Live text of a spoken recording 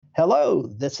Hello,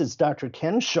 this is Dr.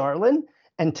 Ken Charlin,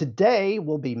 and today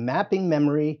we'll be mapping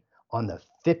memory on the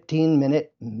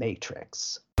 15-minute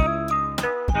matrix.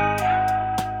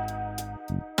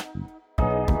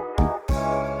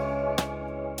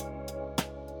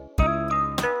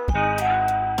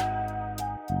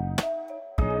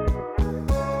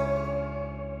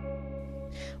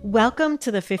 Welcome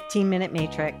to the 15-Minute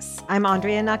Matrix. I'm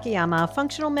Andrea Nakayama,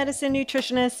 functional medicine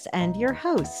nutritionist and your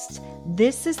host.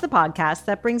 This is the podcast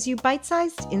that brings you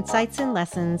bite-sized insights and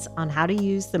lessons on how to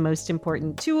use the most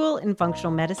important tool in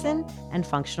functional medicine and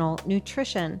functional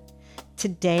nutrition.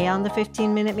 Today on the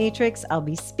 15-Minute Matrix, I'll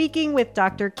be speaking with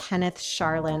Dr. Kenneth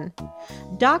Charlin.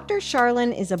 Dr.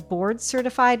 Charlin is a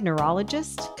board-certified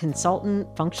neurologist,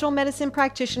 consultant, functional medicine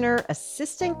practitioner,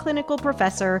 assistant clinical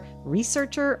professor,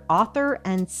 researcher, author,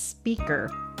 and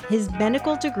speaker. His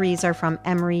medical degrees are from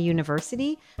Emory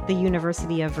University, the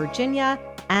University of Virginia,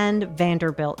 and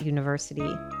Vanderbilt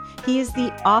University. He is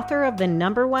the author of the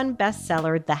 #1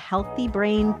 bestseller, The Healthy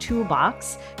Brain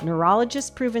Toolbox,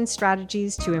 Neurologist-Proven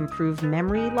Strategies to Improve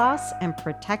Memory Loss and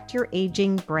Protect Your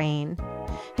Aging Brain.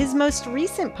 His most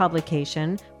recent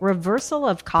publication, Reversal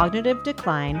of Cognitive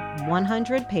Decline,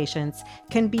 100 Patients,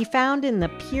 can be found in the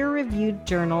peer-reviewed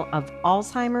Journal of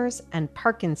Alzheimer's and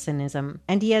Parkinsonism,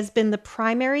 and he has been the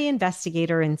primary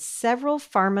investigator in several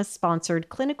pharma-sponsored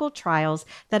clinical trials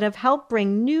that have helped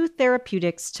bring new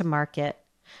therapeutics to market.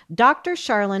 Dr.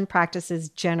 Charlin practices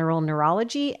general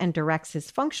neurology and directs his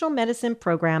functional medicine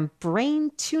program,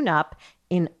 Brain Tune-Up,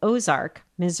 in Ozark,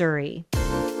 Missouri.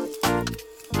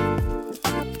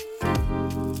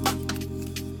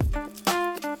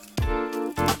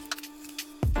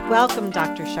 Welcome,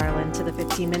 Dr. Charlin, to the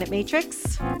 15-Minute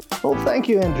Matrix. Well, thank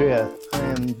you, Andrea. I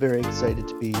am very excited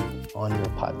to be on your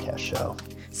podcast show.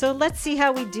 So let's see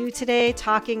how we do today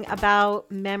talking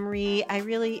about memory. I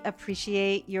really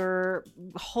appreciate your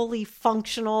wholly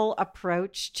functional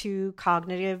approach to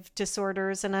cognitive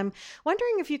disorders. And I'm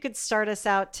wondering if you could start us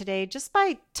out today just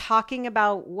by talking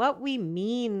about what we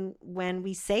mean when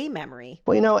we say memory.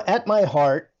 Well, at my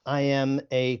heart, I am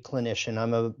a clinician.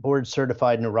 I'm a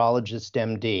board-certified neurologist,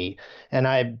 MD, and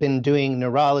I've been doing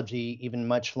neurology even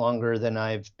much longer than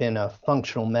I've been a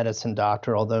functional medicine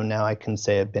doctor, although now I can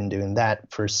say I've been doing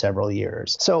that for several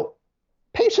years. So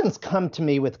patients come to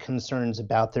me with concerns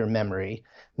about their memory.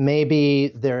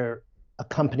 Maybe they're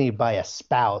accompanied by a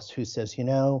spouse who says,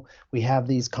 we have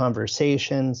these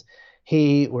conversations.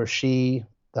 He or she,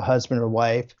 the husband or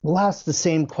wife, will ask the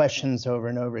same questions over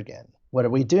and over again. What are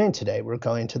we doing today? We're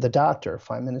going to the doctor.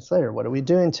 5 minutes later, what are we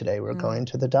doing today? We're going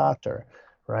to the doctor,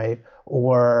 right?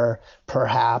 Or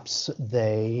perhaps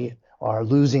they are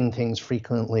losing things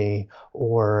frequently,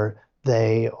 or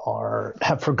they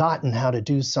have forgotten how to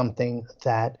do something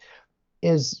that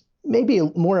is maybe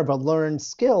more of a learned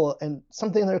skill and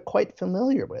something they're quite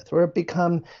familiar with, or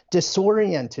become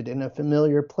disoriented in a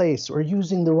familiar place, or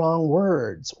using the wrong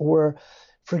words, or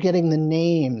forgetting the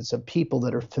names of people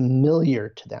that are familiar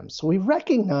to them. So we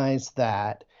recognize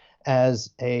that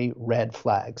as a red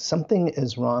flag. Something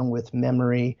is wrong with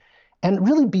memory, and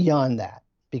really beyond that,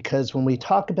 because when we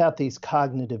talk about these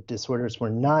cognitive disorders, we're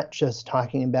not just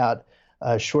talking about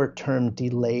short-term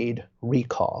delayed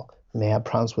recall. We may have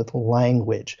problems with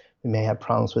language. We may have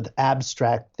problems with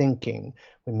abstract thinking.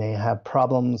 We may have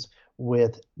problems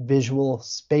with visual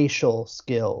spatial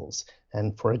skills.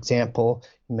 And for example,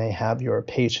 you may have your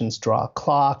patients draw a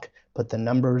clock, put the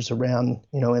numbers around,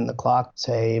 in the clock,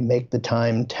 say, make the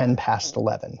time 10 past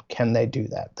 11. Can they do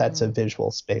that? That's a visual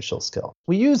spatial skill.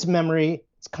 We use memory.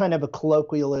 It's kind of a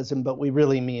colloquialism, but we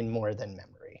really mean more than memory.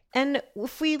 And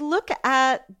if we look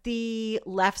at the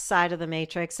left side of the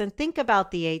matrix and think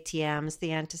about the ATMs,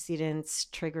 the antecedents,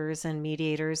 triggers, and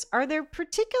mediators, are there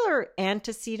particular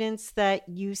antecedents that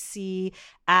you see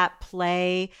at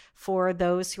play for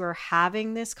those who are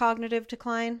having this cognitive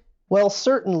decline? Well,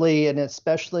 certainly, and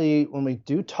especially when we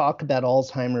do talk about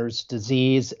Alzheimer's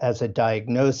disease as a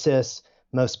diagnosis,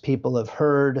 most people have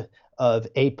heard of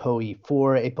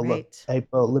ApoE4,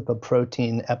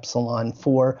 apolipoprotein epsilon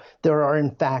 4. There are, in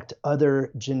fact,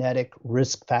 other genetic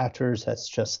risk factors. That's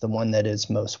just the one that is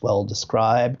most well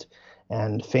described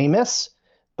and famous.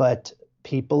 But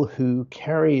people who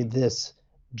carry this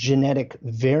genetic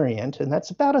variant, and that's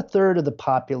about a third of the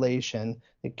population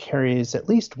that carries at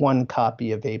least one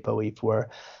copy of ApoE4,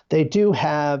 they do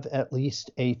have at least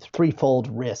a threefold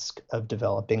risk of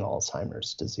developing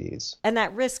Alzheimer's disease. And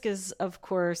that risk is, of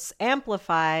course,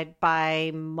 amplified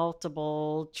by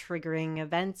multiple triggering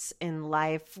events in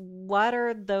life. What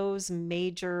are those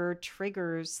major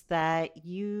triggers that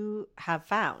you have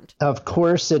found? Of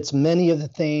course, it's many of the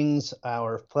things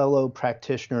our fellow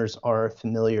practitioners are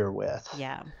familiar with.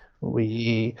 Yeah. Yeah.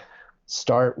 We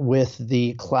start with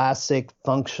the classic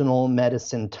functional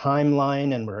medicine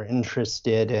timeline, and we're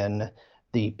interested in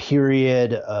the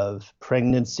period of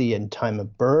pregnancy and time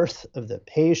of birth of the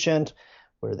patient.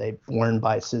 Were they born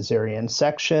by cesarean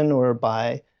section or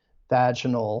by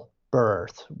vaginal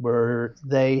birth? Were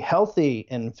they healthy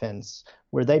infants?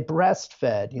 Were they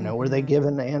breastfed? Were they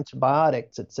given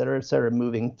antibiotics, et cetera,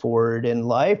 moving forward in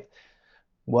life?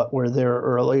 What were their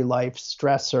early life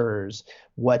stressors?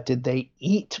 What did they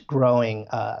eat growing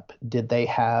up? Did they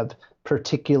have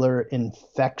particular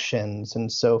infections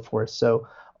and so forth? So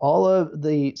all of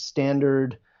the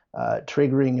standard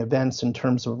triggering events in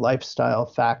terms of lifestyle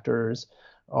factors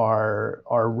are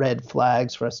red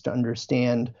flags for us to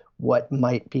understand what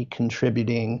might be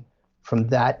contributing from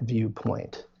that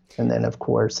viewpoint. And then, of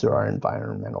course, there are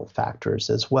environmental factors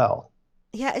as well.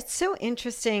 Yeah, it's so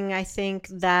interesting. I think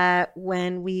that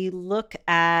when we look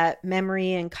at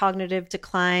memory and cognitive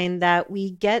decline, that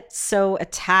we get so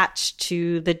attached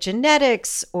to the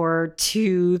genetics or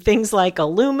to things like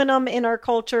aluminum in our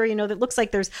culture, that looks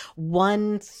like there's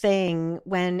one thing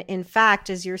when in fact,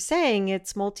 as you're saying,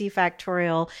 it's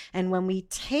multifactorial. And when we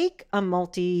take a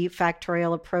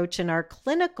multifactorial approach in our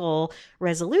clinical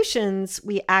resolutions,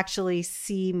 we actually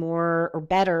see more or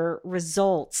better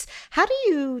results. How do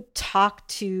you talk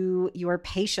to your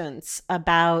patients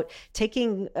about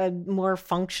taking a more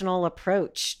functional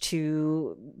approach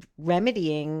to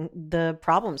remedying the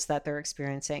problems that they're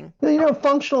experiencing?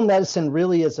 Functional medicine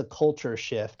really is a culture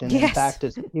shift. And in fact,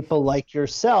 it's people like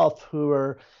yourself who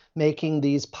are making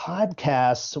these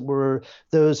podcasts or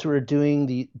those who are doing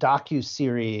the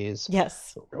docu-series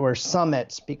or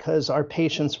summits, because our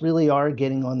patients really are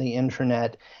getting on the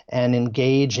internet and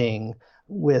engaging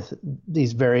with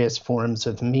these various forms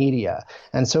of media.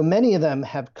 And so many of them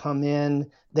have come in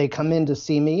to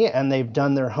see me and they've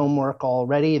done their homework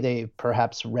already. They've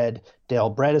perhaps read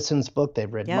Dale Bredesen's book.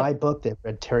 They've read my book. They've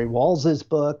read Terry Walls's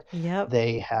book.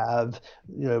 They have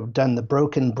done the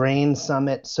Broken Brain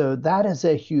Summit. So that is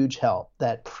a huge help,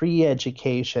 that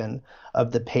pre-education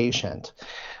of the patient.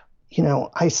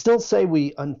 I still say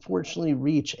we unfortunately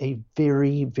reach a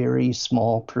very, very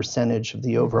small percentage of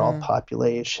the overall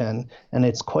population, and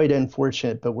it's quite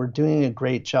unfortunate, but we're doing a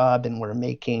great job and we're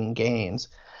making gains.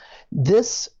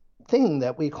 This thing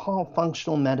that we call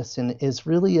functional medicine is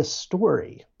really a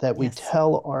story that we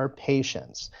tell our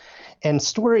patients. And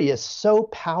story is so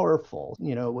powerful.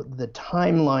 The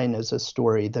timeline is a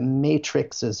story, the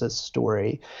matrix is a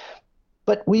story.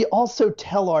 But we also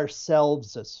tell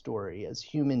ourselves a story as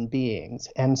human beings.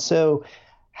 And so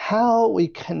how we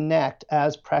connect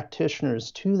as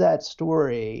practitioners to that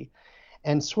story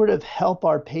and sort of help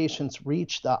our patients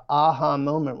reach the aha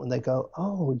moment when they go,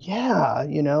 oh, yeah,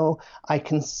 I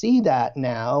can see that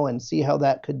now and see how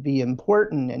that could be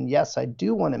important. And yes, I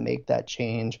do want to make that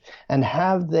change. And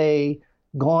have they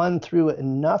gone through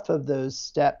enough of those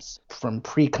steps from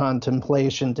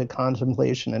pre-contemplation to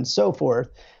contemplation and so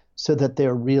forth, so that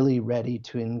they're really ready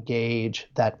to engage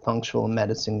that functional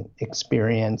medicine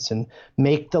experience and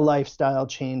make the lifestyle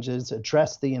changes,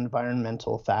 address the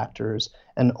environmental factors,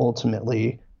 and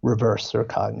ultimately reverse their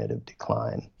cognitive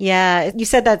decline. Yeah, you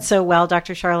said that so well,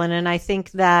 Dr. Charlin. And I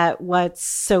think that what's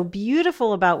so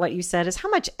beautiful about what you said is how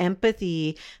much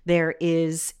empathy there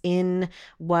is in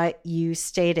what you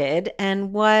stated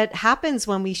and what happens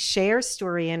when we share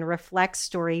story and reflect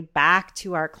story back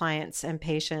to our clients and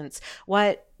patients.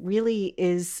 What really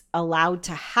is allowed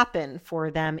to happen for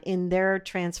them in their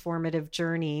transformative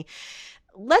journey.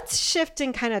 Let's shift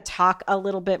and kind of talk a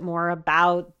little bit more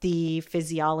about the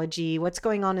physiology, what's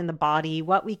going on in the body,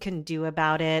 what we can do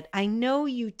about it. I know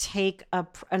you take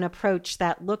an approach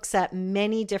that looks at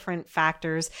many different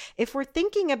factors. If we're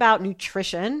thinking about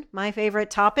nutrition, my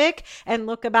favorite topic, and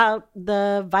look about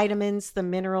the vitamins, the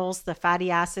minerals, the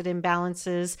fatty acid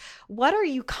imbalances, what are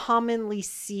you commonly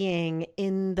seeing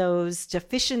in those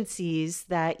deficiencies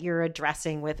that you're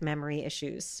addressing with memory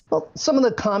issues? Well, some of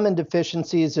the common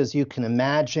deficiencies, as you can imagine,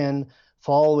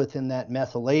 fall within that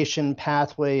methylation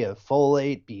pathway of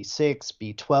folate, B6,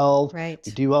 B12. Right.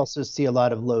 We do also see a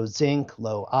lot of low zinc,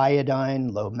 low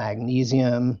iodine, low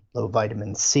magnesium, low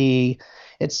vitamin C.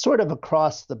 It's sort of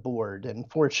across the board. And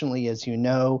fortunately, as you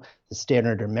know, the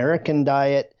standard American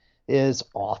diet is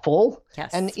awful.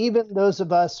 Yes. And even those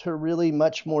of us who are really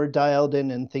much more dialed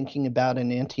in and thinking about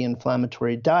an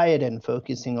anti-inflammatory diet and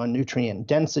focusing on nutrient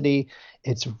density,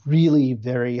 it's really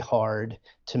very hard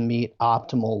to meet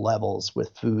optimal levels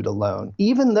with food alone.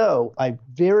 Even though I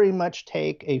very much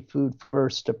take a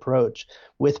food-first approach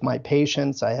with my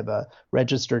patients, I have a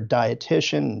registered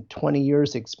dietitian, 20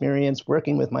 years experience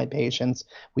working with my patients.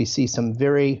 We see some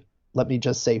very let me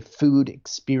just say, food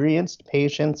experienced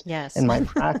patients Yes. in my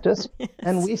practice. Yes.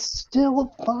 And we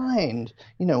still find,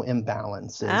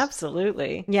 imbalances.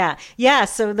 Absolutely. Yeah. Yeah.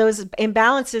 So those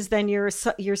imbalances, then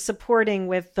you're supporting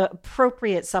with the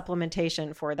appropriate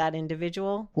supplementation for that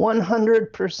individual.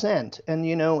 100%. And,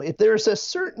 if there's a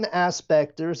certain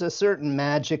aspect, there's a certain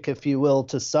magic, if you will,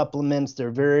 to supplements.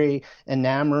 They're very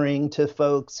enamoring to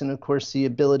folks. And of course, the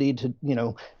ability to,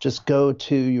 just go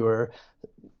to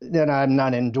then I'm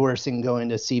not endorsing going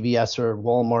to CVS or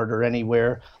Walmart or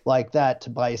anywhere like that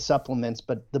to buy supplements.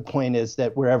 But the point is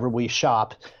that wherever we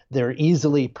shop, they're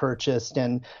easily purchased.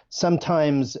 And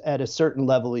sometimes at a certain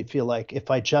level, we feel like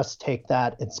if I just take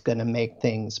that, it's going to make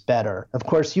things better. Of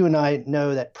course, you and I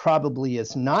know that probably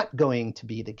is not going to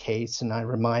be the case. And I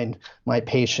remind my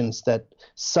patients that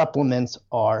supplements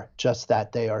are just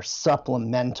that. They are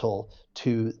supplemental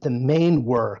to the main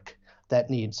work that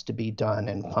needs to be done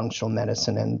in functional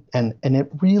medicine. And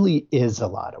it really is a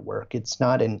lot of work. It's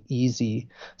not an easy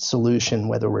solution,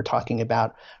 whether we're talking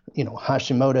about,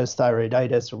 Hashimoto's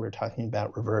thyroiditis or we're talking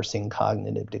about reversing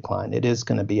cognitive decline. It is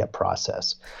going to be a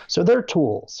process. So they're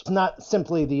tools, not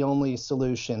simply the only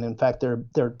solution. In fact,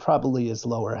 there probably is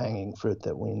lower hanging fruit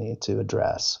that we need to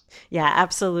address. Yeah,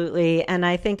 absolutely. And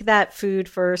I think that food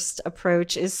first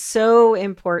approach is so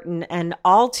important and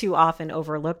all too often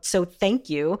overlooked. So thank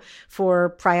you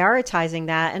for prioritizing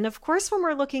that. And of course, when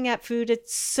we're looking at food,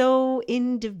 it's so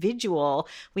individual.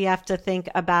 We have to think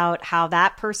about how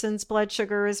that person's blood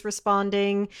sugar is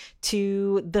responding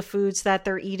to the foods that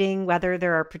they're eating, whether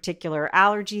there are particular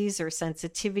allergies or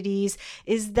sensitivities.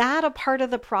 Is that a part of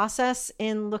the process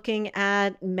in looking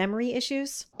at memory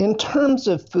issues? In terms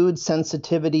of food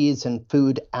sensitivities and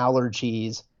food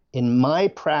allergies, in my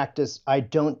practice, I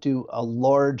don't do a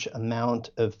large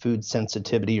amount of food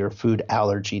sensitivity or food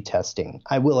allergy testing.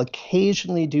 I will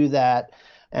occasionally do that,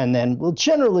 and then we'll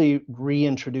generally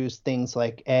reintroduce things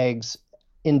like eggs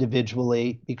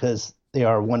individually because they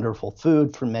are wonderful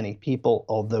food for many people,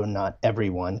 although not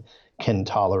everyone can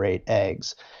tolerate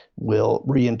eggs. We'll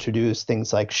reintroduce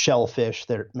things like shellfish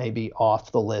that may be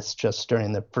off the list just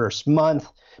during the first month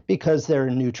because they're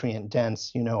nutrient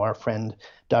dense. Our friend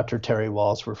Dr. Terry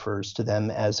Walls refers to them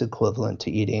as equivalent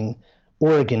to eating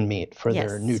organ meat for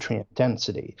their nutrient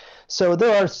density. So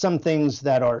there are some things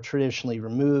that are traditionally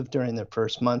removed during the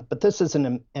first month, but this is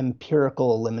an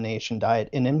empirical elimination diet.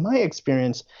 And in my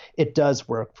experience, it does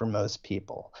work for most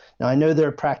people. Now, I know there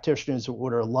are practitioners who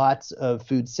order lots of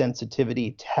food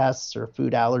sensitivity tests or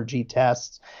food allergy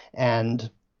tests, and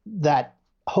that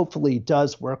hopefully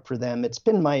does work for them. It's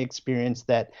been my experience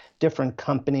that different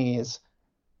companies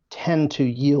tend to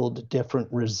yield different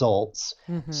results,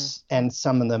 and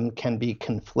some of them can be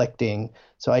conflicting.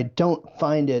 So I don't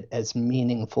find it as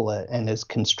meaningful and as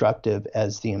constructive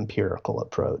as the empirical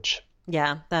approach.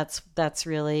 Yeah, that's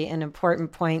really an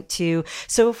important point too.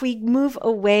 So if we move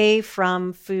away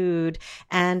from food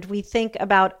and we think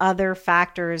about other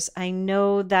factors, I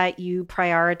know that you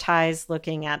prioritize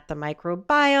looking at the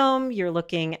microbiome. You're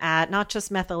looking at not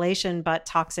just methylation, but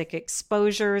toxic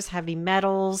exposures, heavy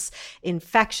metals,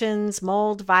 infections,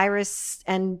 mold, virus,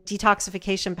 and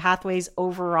detoxification pathways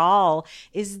overall.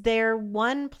 Is there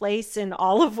one place in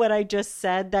all of what I just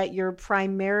said that you're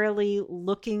primarily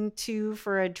looking to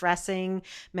for addressing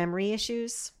memory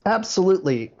issues?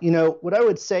 Absolutely. What I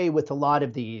would say with a lot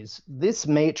of these, this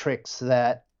matrix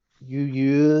that you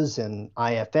use and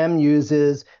IFM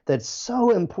uses, that's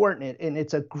so important. And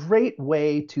it's a great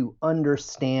way to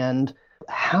understand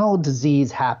how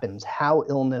disease happens, how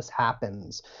illness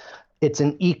happens. It's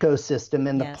an ecosystem,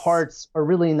 and the parts are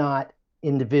really not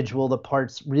individual. The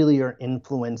parts really are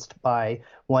influenced by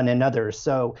one another.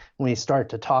 So when we start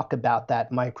to talk about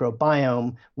that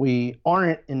microbiome, we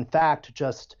aren't in fact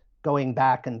just going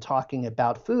back and talking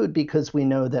about food, because we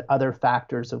know that other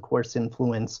factors, of course,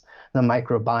 influence the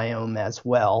microbiome as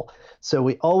well. So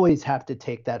we always have to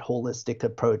take that holistic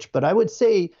approach. But I would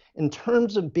say, in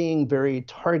terms of being very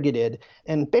targeted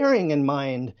and bearing in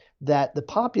mind that the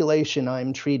population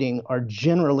I'm treating are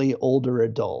generally older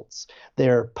adults,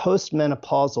 they're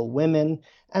postmenopausal women,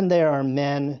 and there are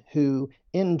men who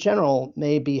in general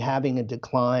may be having a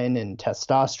decline in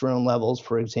testosterone levels,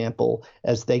 for example,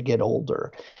 as they get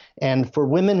older. And for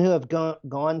women who have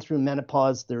gone through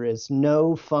menopause, there is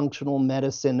no functional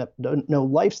medicine, no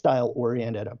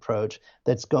lifestyle-oriented approach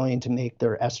that's going to make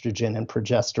their estrogen and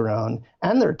progesterone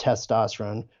and their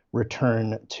testosterone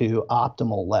return to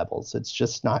optimal levels. It's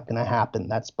just not going to happen.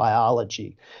 That's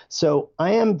biology. So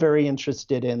I am very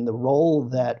interested in the role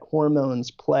that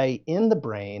hormones play in the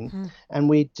brain, and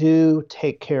we do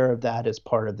take care of that as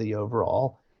part of the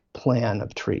overall plan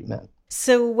of treatment.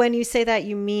 So when you say that,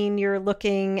 you mean you're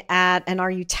looking at, and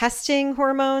are you testing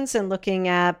hormones and looking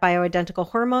at bioidentical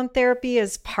hormone therapy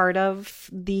as part of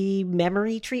the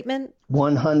memory treatment?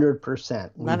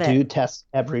 100%. Love We it. do test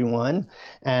everyone,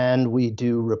 and we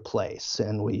do replace,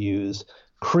 and we use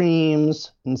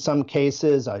creams. In some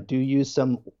cases, I do use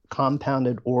some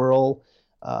compounded oral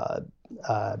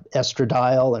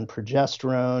estradiol and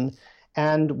progesterone,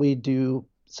 and we do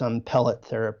some pellet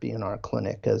therapy in our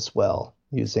clinic as well,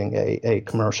 using a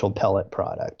commercial pellet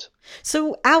product.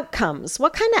 So outcomes,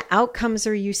 what kind of outcomes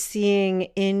are you seeing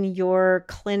in your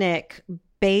clinic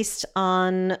based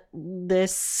on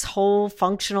this whole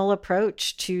functional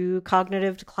approach to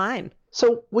cognitive decline?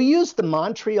 So we use the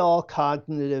Montreal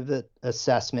Cognitive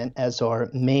Assessment as our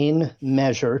main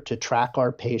measure to track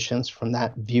our patients from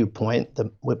that viewpoint,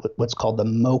 what's called the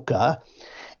MoCA.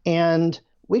 And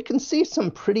we can see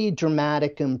some pretty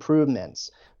dramatic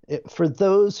improvements. For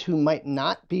those who might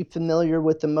not be familiar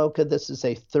with the MoCA, this is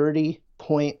a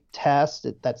 30-point test.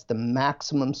 That's the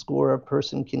maximum score a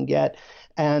person can get.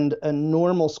 And a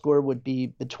normal score would be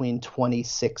between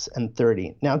 26 and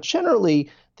 30. Now, generally,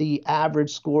 the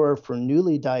average score for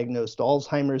newly diagnosed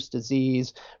Alzheimer's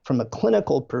disease from a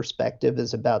clinical perspective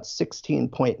is about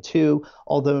 16.2,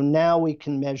 although now we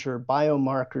can measure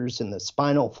biomarkers in the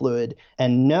spinal fluid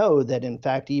and know that, in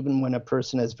fact, even when a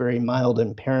person has very mild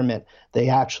impairment, they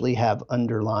actually have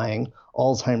underlying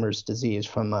Alzheimer's disease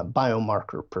from a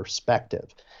biomarker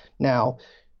perspective. Now,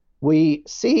 we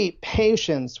see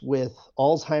patients with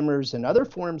Alzheimer's and other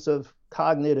forms of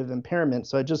cognitive impairment.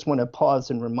 So I just want to pause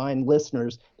and remind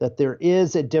listeners that there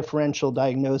is a differential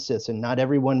diagnosis, and not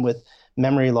everyone with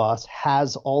memory loss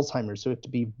has Alzheimer's. So we have to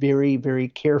be very, very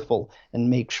careful and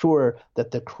make sure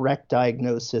that the correct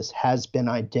diagnosis has been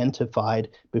identified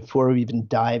before we even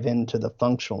dive into the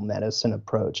functional medicine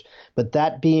approach. But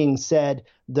that being said,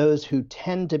 those who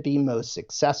tend to be most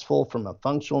successful from a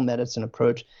functional medicine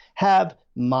approach have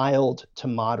mild to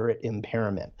moderate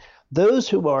impairment. Those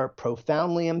who are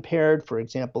profoundly impaired, for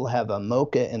example, have a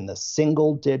MoCA in the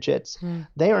single digits,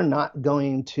 they are not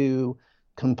going to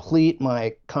complete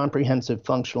my comprehensive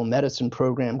functional medicine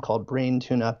program called Brain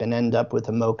Tune-Up and end up with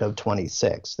a MoCA of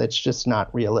 26. That's just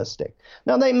not realistic.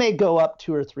 Now, they may go up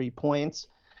 2 or 3 points,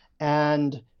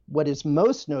 and what is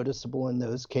most noticeable in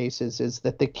those cases is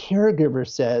that the caregiver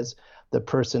says the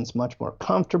person's much more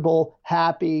comfortable,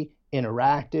 happy,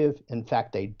 interactive. In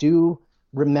fact, they do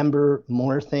remember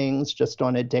more things just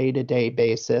on a day-to-day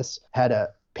basis. Had a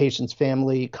patient's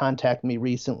family contact me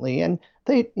recently, and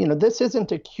this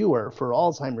isn't a cure for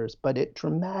Alzheimer's, but it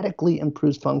dramatically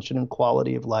improves function and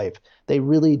quality of life. They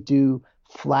really do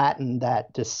flatten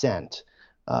that descent,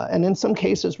 and in some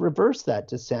cases reverse that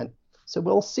descent. So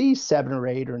we'll see 7 or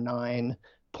 8 or 9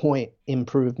 point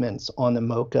improvements on the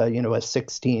MoCA, a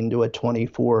 16 to a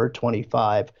 24 or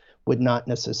 25 would not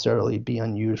necessarily be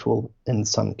unusual in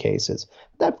some cases.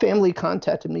 That family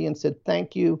contacted me and said,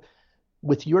 thank you.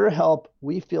 With your help,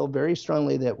 we feel very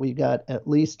strongly that we got at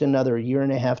least another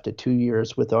 1.5 to 2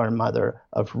 years with our mother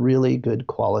of really good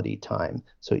quality time.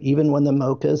 So even when the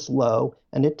MoCA is low,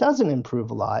 and it doesn't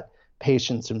improve a lot,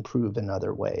 patients improve in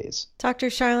other ways.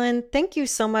 Dr. Charlin, thank you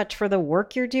so much for the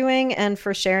work you're doing and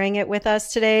for sharing it with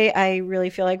us today. I really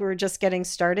feel like we're just getting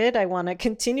started. I want to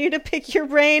continue to pick your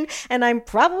brain, and I'm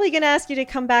probably going to ask you to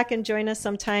come back and join us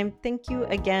sometime. Thank you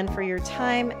again for your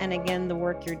time and again, the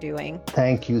work you're doing.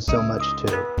 Thank you so much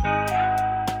too.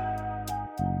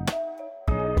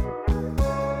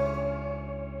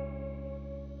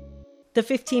 The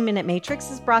 15-Minute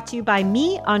Matrix is brought to you by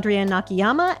me, Andrea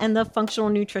Nakayama, and the Functional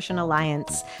Nutrition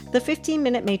Alliance. The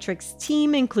 15-Minute Matrix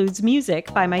team includes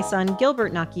music by my son,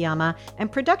 Gilbert Nakayama, and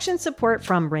production support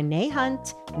from Renee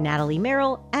Hunt, Natalie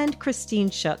Merrill, and Christine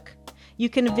Shook. You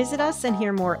can visit us and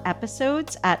hear more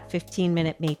episodes at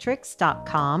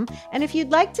 15minutematrix.com. And if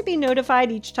you'd like to be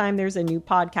notified each time there's a new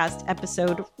podcast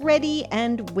episode ready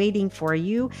and waiting for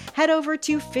you, head over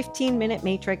to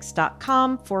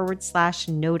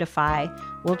 15minutematrix.com/notify.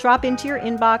 We'll drop into your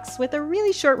inbox with a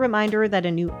really short reminder that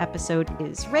a new episode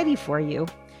is ready for you.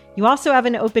 You also have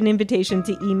an open invitation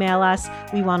to email us.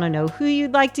 We want to know who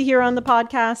you'd like to hear on the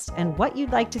podcast and what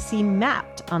you'd like to see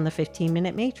mapped on the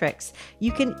 15-Minute Matrix.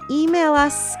 You can email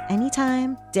us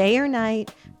anytime, day or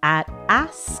night, at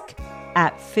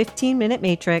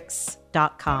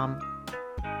ask@15minutematrix.com.